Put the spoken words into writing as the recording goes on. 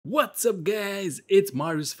What's up guys, it's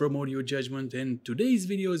Marius from Audio Judgment, and today's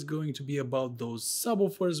video is going to be about those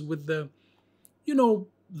subwoofers with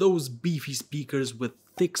those beefy speakers with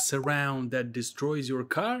thick surround that destroys your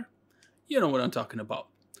car. You know what I'm talking about.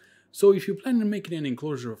 So if you plan on making an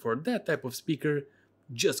enclosure for that type of speaker,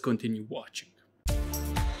 just continue watching.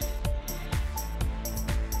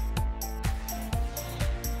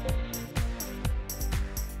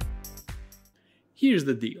 Here's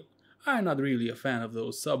the deal. I'm not really a fan of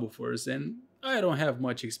those subwoofers and I don't have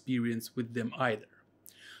much experience with them either.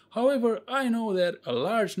 However, I know that a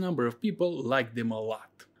large number of people like them a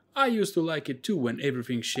lot. I used to like it too when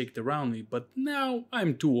everything shaked around me, but now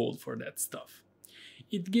I'm too old for that stuff.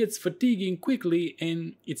 It gets fatiguing quickly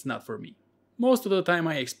and it's not for me. Most of the time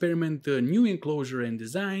I experiment new enclosure and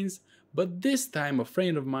designs, but this time a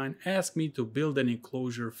friend of mine asked me to build an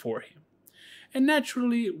enclosure for him. And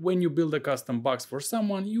naturally, when you build a custom box for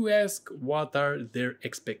someone, you ask what are their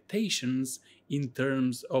expectations in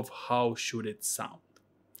terms of how should it sound.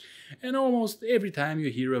 And almost every time you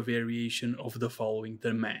hear a variation of the following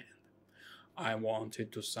demand. I want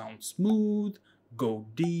it to sound smooth, go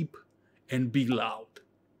deep, and be loud.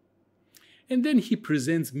 And then he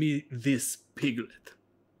presents me this piglet.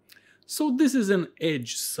 So this is an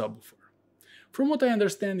Edge subwoofer. From what I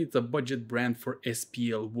understand, it's a budget brand for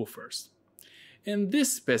SPL woofers. And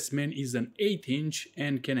this specimen is an 8-inch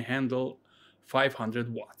and can handle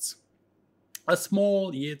 500 watts. A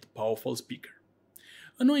small yet powerful speaker.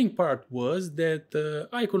 Annoying part was that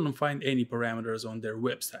I couldn't find any parameters on their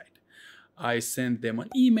website. I sent them an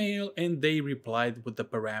email and they replied with the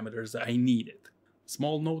parameters I needed.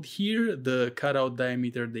 Small note here, the cutout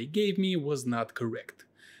diameter they gave me was not correct.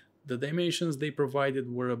 The dimensions they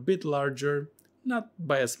provided were a bit larger, not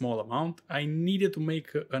by a small amount. I needed to make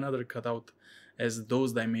another cutout as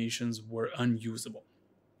those dimensions were unusable.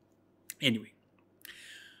 Anyway,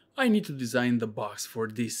 I need to design the box for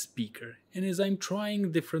this speaker, and as I'm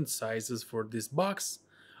trying different sizes for this box,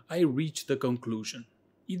 I reach the conclusion.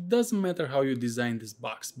 It doesn't matter how you design this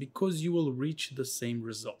box because you will reach the same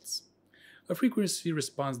results. A frequency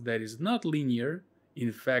response that is not linear,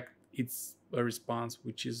 in fact, it's a response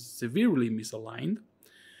which is severely misaligned.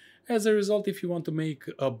 As a result, if you want to make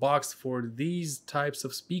a box for these types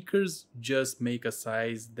of speakers, just make a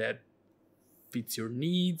size that fits your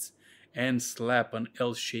needs and slap an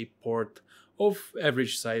L-shaped port of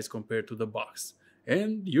average size compared to the box.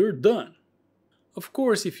 And you're done! Of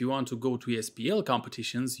course, if you want to go to SPL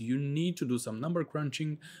competitions, you need to do some number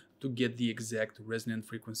crunching to get the exact resonant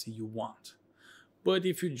frequency you want. But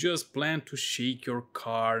if you just plan to shake your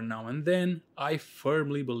car now and then, I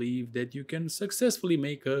firmly believe that you can successfully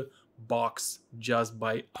make a box just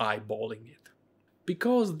by eyeballing it.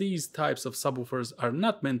 Because these types of subwoofers are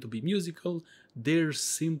not meant to be musical, they're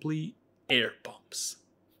simply air pumps.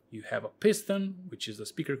 You have a piston, which is a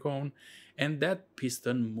speaker cone, and that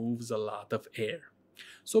piston moves a lot of air.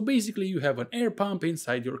 So basically you have an air pump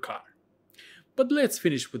inside your car. But let's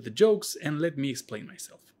finish with the jokes and let me explain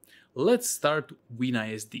myself. Let's start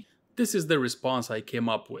WinISD. This is the response I came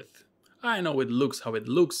up with. I know it looks how it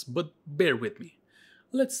looks, but bear with me.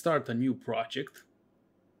 Let's start a new project.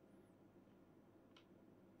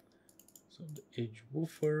 So the Edge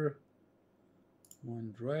woofer,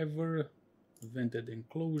 one driver, vented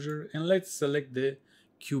enclosure, and let's select the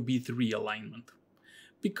QB3 alignment.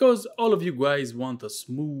 Because all of you guys want a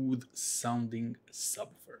smooth sounding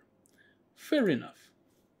subwoofer. Fair enough.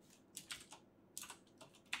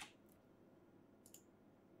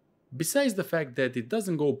 Besides the fact that it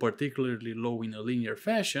doesn't go particularly low in a linear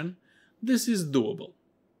fashion, this is doable.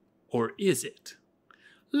 Or is it?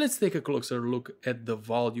 Let's take a closer look at the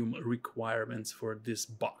volume requirements for this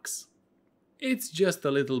box. It's just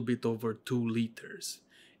a little bit over 2 liters,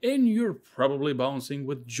 and you're probably bouncing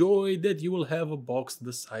with joy that you will have a box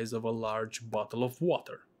the size of a large bottle of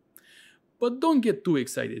water. But don't get too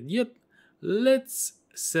excited yet, let's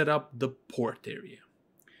set up the port area.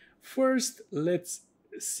 First, let's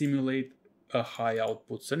simulate a high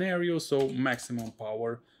output scenario, so maximum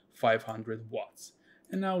power 500 watts.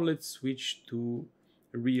 And now let's switch to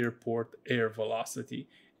rear port air velocity.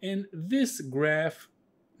 And this graph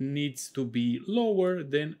needs to be lower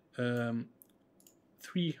than 30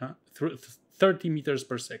 meters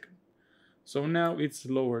per second. So now it's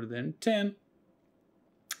lower than 10.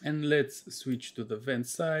 And let's switch to the vent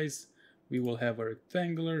size. We will have a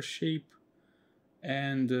rectangular shape.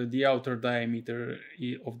 And the outer diameter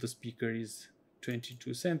of the speaker is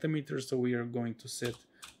 22 centimeters, so we are going to set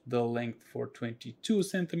the length for 22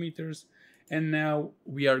 centimeters, and now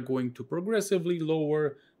we are going to progressively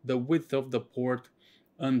lower the width of the port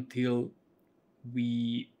until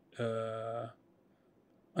we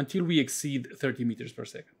until we exceed 30 meters per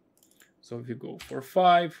second. So if you go for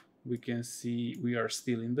 5, we can see we are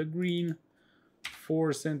still in the green.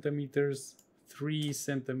 4 centimeters, 3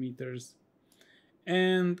 centimeters,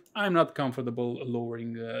 and I'm not comfortable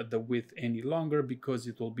lowering the width any longer because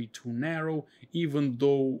it will be too narrow, even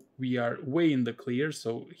though we are way in the clear.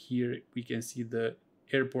 So here we can see the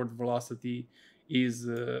airport velocity is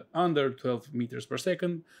under 12 meters per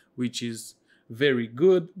second, which is very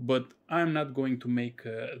good, but I'm not going to make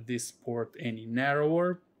this port any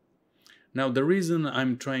narrower. Now, the reason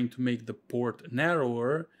I'm trying to make the port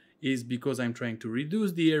narrower is because I'm trying to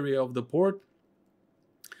reduce the area of the port.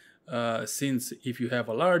 Since if you have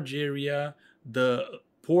a large area, the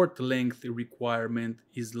port length requirement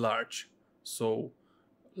is large. So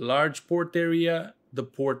large port area, the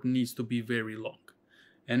port needs to be very long.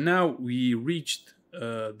 And now we reached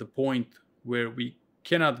the point where we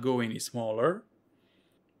cannot go any smaller.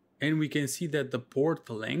 And we can see that the port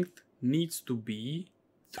length needs to be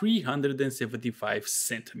 375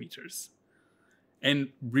 centimeters.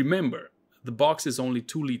 And remember, the box is only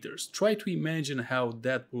 2 liters. Try to imagine how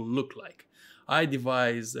that will look like. I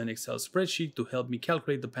devised an Excel spreadsheet to help me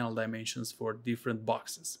calculate the panel dimensions for different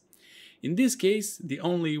boxes. In this case, the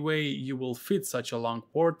only way you will fit such a long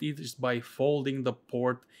port is by folding the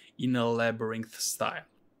port in a labyrinth style.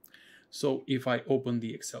 So if I open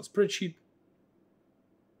the Excel spreadsheet,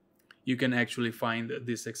 you can actually find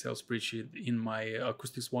this Excel spreadsheet in my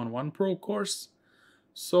Acoustics 101 Pro course.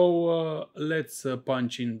 So let's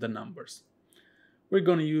punch in the numbers. We're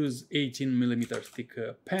going to use 18mm thick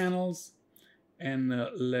panels, and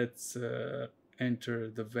let's enter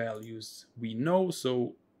the values we know.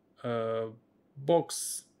 So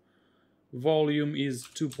box volume is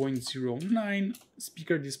 2.09,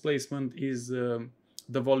 speaker displacement is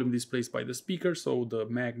the volume displaced by the speaker, so the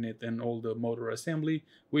magnet and all the motor assembly,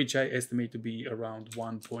 which I estimate to be around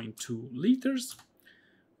 1.2 liters.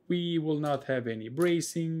 We will not have any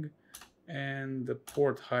bracing, and the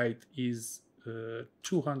port height is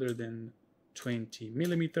 220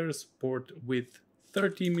 millimeters, port width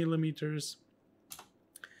 30 millimeters,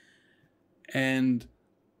 and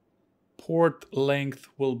port length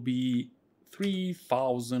will be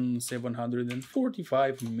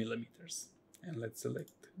 3,745 millimeters. And let's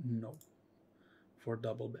select no for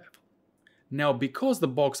double baffle. Now, because the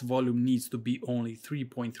box volume needs to be only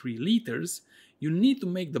 3.3 liters, you need to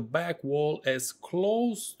make the back wall as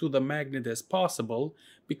close to the magnet as possible,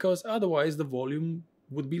 because otherwise the volume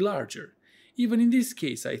would be larger. Even in this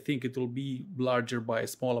case, I think it will be larger by a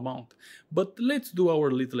small amount. But let's do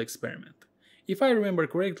our little experiment. If I remember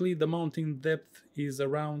correctly, the mounting depth is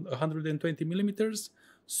around 120 millimeters,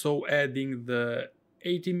 so adding the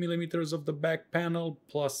 80 millimeters of the back panel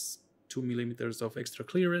plus 2 millimeters of extra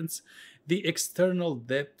clearance, the external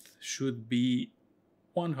depth should be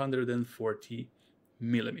 140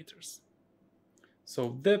 millimeters. So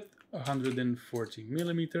depth 140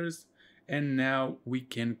 millimeters, and now we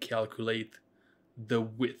can calculate the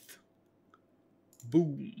width.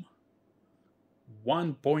 Boom!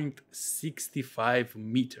 1.65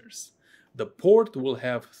 meters. The port will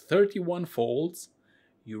have 31 folds.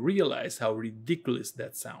 You realize how ridiculous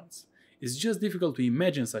that sounds. It's just difficult to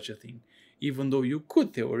imagine such a thing, even though you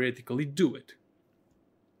could theoretically do it.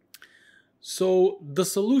 So the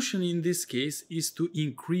solution in this case is to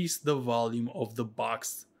increase the volume of the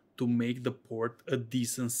box to make the port a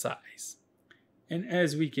decent size. And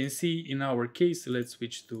as we can see in our case, let's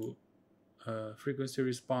switch to frequency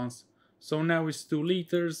response. So now it's 2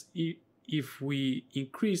 liters. If we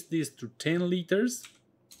increase this to 10 liters,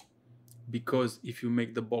 because if you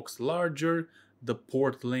make the box larger, the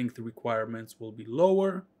port length requirements will be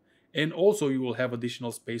lower, and also you will have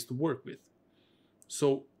additional space to work with.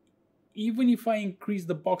 So even if I increase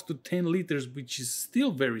the box to 10 liters, which is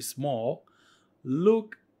still very small,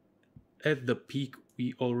 look at the peak.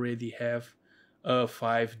 We already have a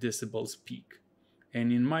 5 decibels peak.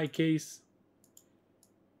 And in my case,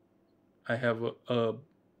 I have a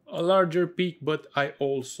larger peak, but I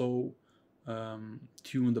also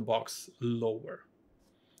tune the box lower.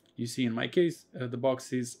 You see, in my case, the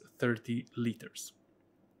box is 30 liters.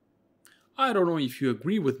 I don't know if you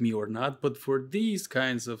agree with me or not, but for these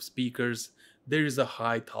kinds of speakers, there is a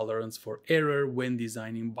high tolerance for error when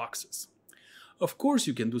designing boxes. Of course,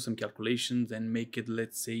 you can do some calculations and make it,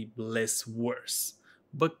 let's say, less worse.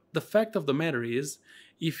 But the fact of the matter is,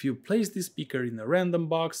 if you place this speaker in a random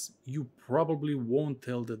box, you probably won't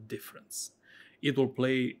tell the difference. It will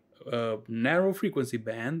play a narrow frequency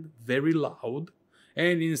band, very loud,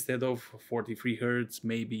 and instead of 43 Hz,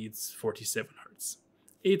 maybe it's 47 Hz.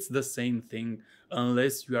 It's the same thing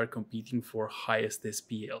unless you are competing for highest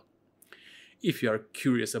SPL. If you are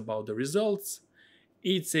curious about the results,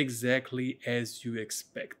 it's exactly as you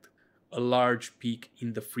expect, a large peak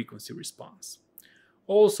in the frequency response.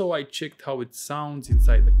 Also, I checked how it sounds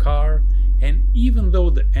inside the car, and even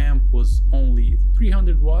though the amp was only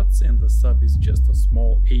 300 watts and the sub is just a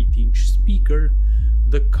small 8-inch speaker,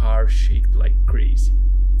 the car shaked like crazy.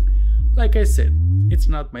 Like I said, it's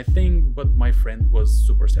not my thing, but my friend was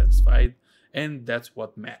super satisfied, and that's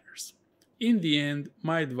what matters. In the end,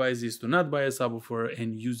 my advice is to not buy a subwoofer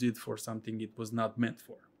and use it for something it was not meant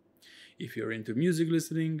for. If you're into music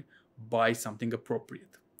listening, buy something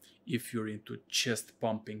appropriate. If you're into chest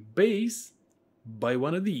pumping bass, buy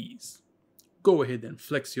one of these. Go ahead and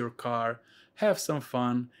flex your car, have some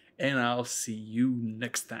fun, and I'll see you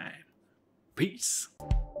next time. Peace.